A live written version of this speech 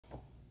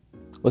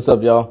What's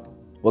up, y'all?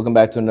 Welcome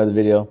back to another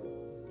video.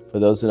 For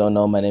those who don't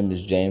know, my name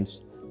is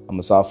James. I'm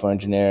a software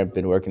engineer,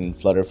 been working in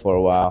Flutter for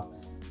a while,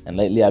 and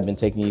lately I've been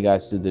taking you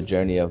guys through the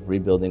journey of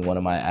rebuilding one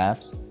of my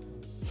apps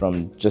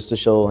from just to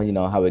show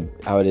how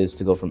it is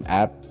to go from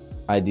app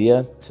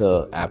idea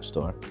to app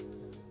store.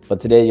 But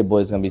today your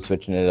boy's gonna be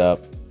switching it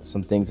up.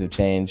 Some things have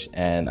changed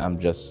and I'm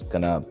just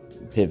gonna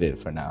pivot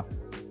for now.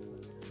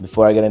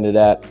 Before I get into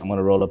that, I'm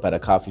gonna roll up at a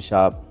coffee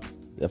shop.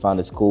 I found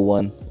this cool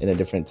one in a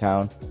different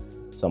town.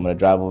 So I'm gonna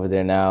drive over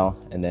there now,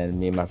 and then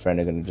me and my friend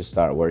are gonna just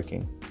start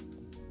working.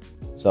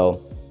 So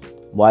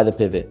why the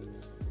pivot?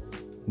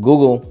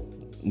 Google,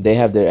 they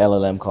have their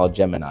LLM called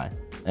Gemini,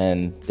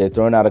 and they're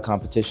throwing out a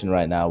competition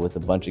right now with a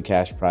bunch of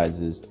cash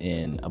prizes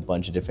in a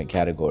bunch of different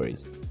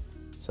categories.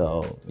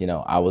 So,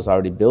 I was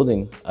already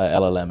building a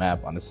LLM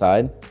app on the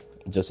side,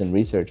 just in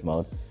research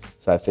mode.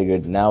 So I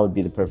figured now would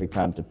be the perfect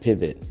time to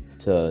pivot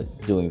to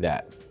doing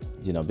that,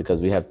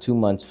 because we have 2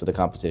 months for the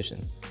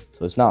competition.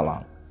 So it's not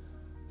long.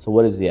 So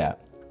what is the app?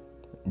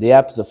 The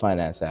app is a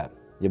finance app.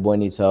 Your boy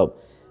needs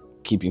help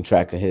keeping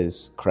track of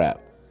his crap.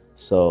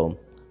 So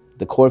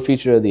the core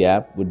feature of the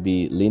app would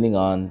be leaning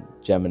on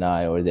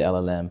Gemini or the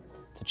LLM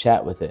to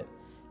chat with it.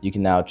 You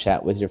can now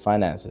chat with your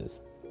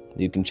finances.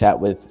 You can chat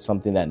with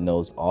something that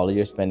knows all of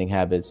your spending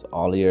habits,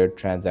 all of your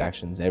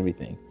transactions,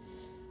 everything.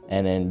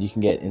 And then you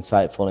can get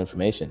insightful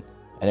information.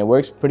 And it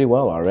works pretty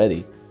well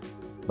already.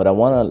 But I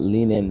want to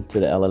lean into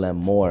the LLM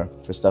more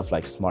for stuff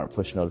like smart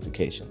push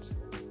notifications.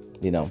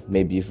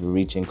 Maybe if you're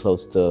reaching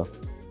close to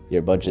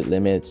your budget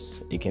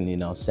limits, it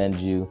can, send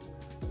you,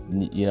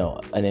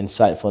 an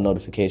insightful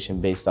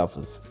notification based off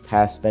of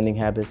past spending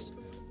habits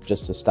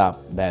just to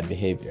stop bad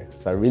behavior.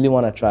 So I really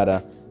want to try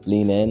to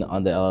lean in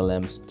on the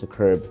LLMs to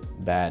curb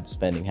bad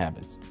spending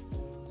habits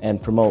and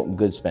promote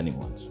good spending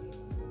ones.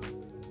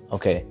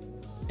 Okay,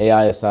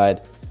 AI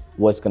aside,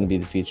 what's going to be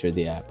the feature of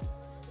the app?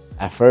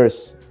 At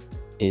first,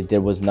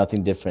 there was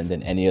nothing different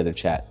than any other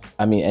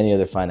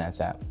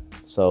finance app.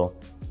 So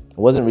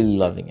I wasn't really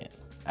loving it.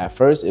 At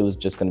first, it was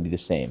just going to be the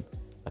same.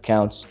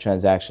 Accounts,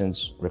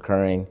 transactions,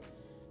 recurring,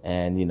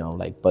 and,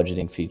 like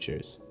budgeting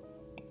features.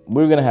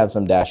 We were going to have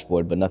some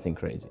dashboard, but nothing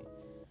crazy.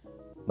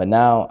 But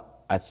now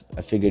I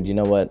figured, you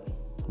know what?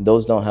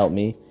 Those don't help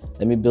me.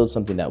 Let me build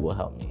something that will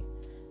help me.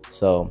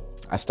 So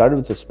I started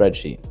with a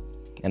spreadsheet,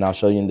 and I'll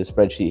show you in the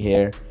spreadsheet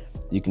here.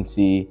 You can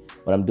see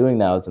what I'm doing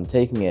now is I'm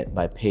taking it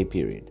by pay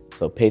period.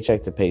 So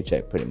paycheck to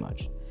paycheck, pretty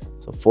much.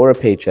 So for a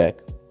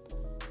paycheck,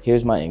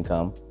 here's my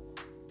income.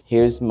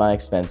 Here's my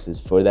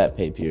expenses for that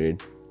pay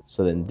period.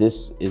 So then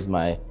this is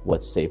my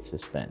what's safe to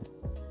spend.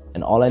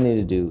 And all I need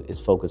to do is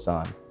focus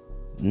on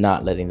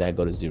not letting that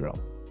go to zero.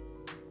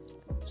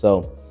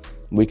 So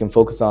we can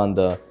focus on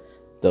the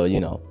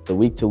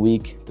week to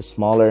week, the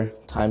smaller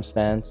time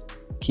spans,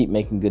 keep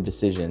making good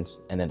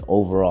decisions, and then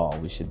overall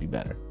we should be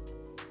better.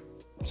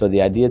 So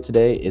the idea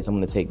today is I'm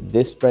gonna take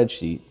this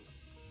spreadsheet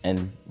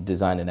and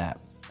design an app.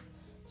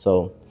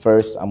 So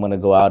first, I'm gonna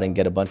go out and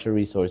get a bunch of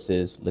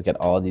resources, look at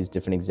all these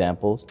different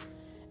examples,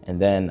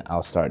 and then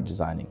I'll start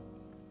designing.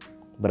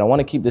 But I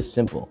wanna keep this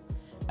simple.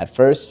 At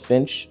first,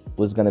 Finch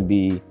was gonna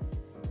be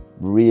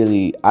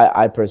really,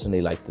 I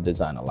personally like the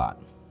design a lot.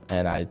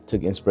 And I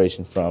took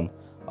inspiration from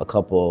a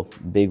couple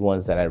big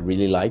ones that I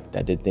really liked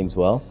that did things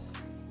well,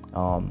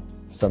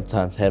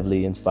 sometimes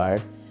heavily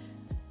inspired.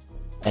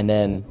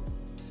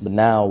 But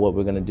now what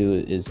we're gonna do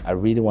is I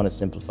really wanna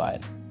simplify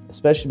it,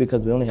 especially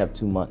because we only have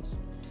 2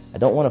 months. I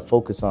don't want to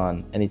focus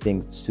on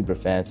anything super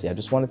fancy. I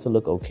just want it to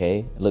look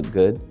okay, look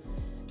good,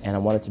 and I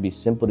want it to be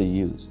simple to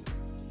use.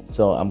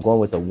 So I'm going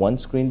with a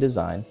one-screen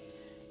design,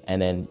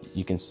 and then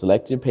you can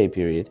select your pay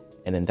period,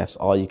 and then that's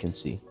all you can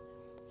see.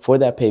 For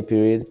that pay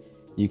period,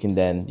 you can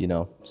then,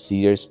 see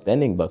your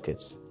spending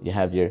buckets. You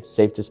have your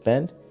safe to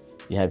spend,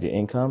 you have your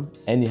income,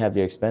 and you have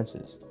your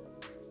expenses.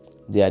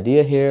 The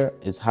idea here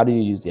is, how do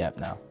you use the app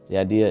now? The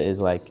idea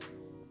is like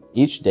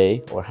each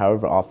day, or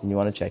however often you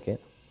want to check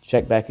it,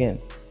 check back in.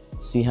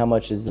 See how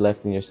much is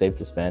left in your safe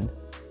to spend.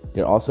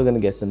 You're also going to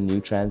get some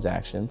new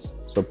transactions.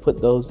 So put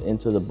those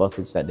into the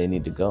buckets that they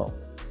need to go.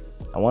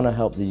 I want to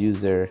help the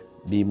user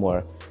be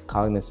more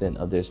cognizant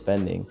of their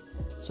spending.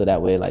 So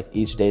that way, like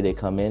each day they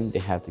come in, they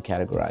have to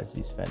categorize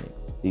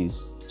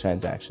these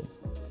transactions.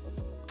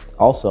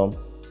 Also,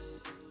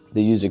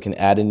 the user can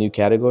add a new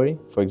category.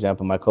 For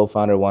example, my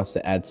co-founder wants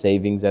to add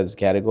savings as a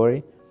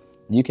category.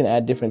 You can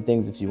add different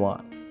things if you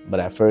want. But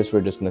at first,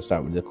 we're just going to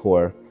start with the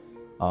core.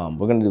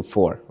 We're going to do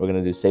 4. We're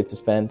going to do safe to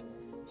spend,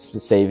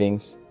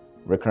 savings,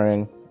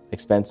 recurring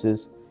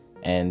expenses,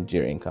 and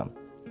your income.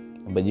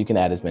 But you can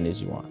add as many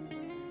as you want.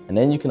 And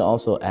then you can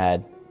also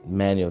add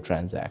manual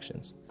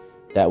transactions.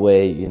 That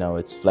way,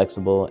 it's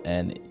flexible,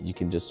 and we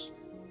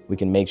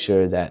can make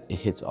sure that it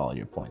hits all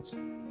your points.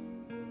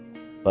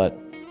 But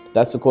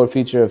that's the core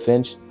feature of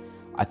Finch.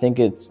 I think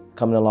it's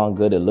coming along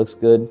good. It looks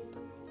good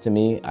to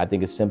me. I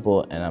think it's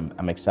simple, and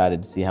I'm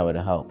excited to see how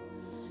it'll help.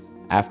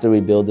 After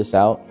we build this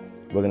out,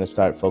 we're gonna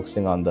start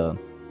focusing on the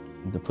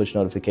push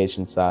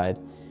notification side.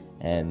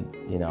 And,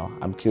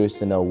 I'm curious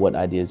to know what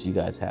ideas you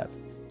guys have.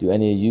 Do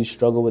any of you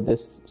struggle with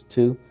this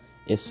too?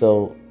 If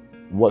so,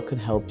 what could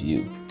help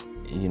you,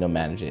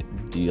 manage it?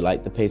 Do you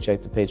like the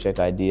paycheck to paycheck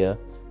idea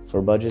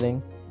for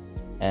budgeting?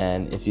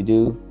 And if you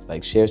do,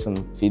 like, share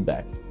some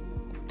feedback.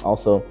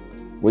 Also,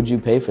 would you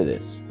pay for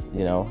this?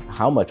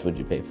 How much would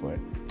you pay for it?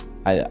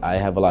 I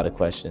have a lot of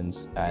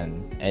questions,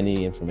 and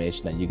any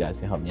information that you guys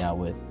can help me out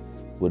with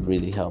would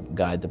really help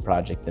guide the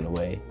project in a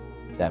way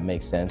that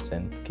makes sense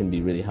and can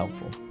be really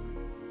helpful.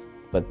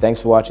 But thanks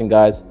for watching,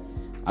 guys.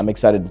 I'm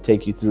excited to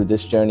take you through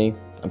this journey.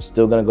 I'm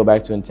still gonna go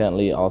back to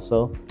Intently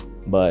also,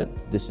 but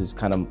this is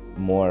kind of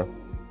more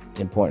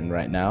important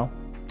right now.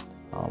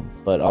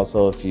 But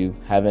also, if you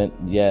haven't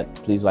yet,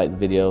 please like the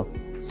video,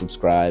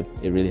 subscribe.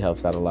 It really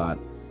helps out a lot.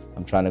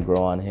 I'm trying to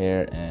grow on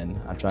here, and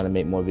I'm trying to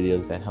make more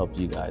videos that help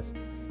you guys.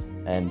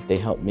 And they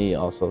help me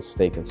also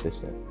stay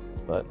consistent.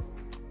 But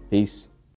peace.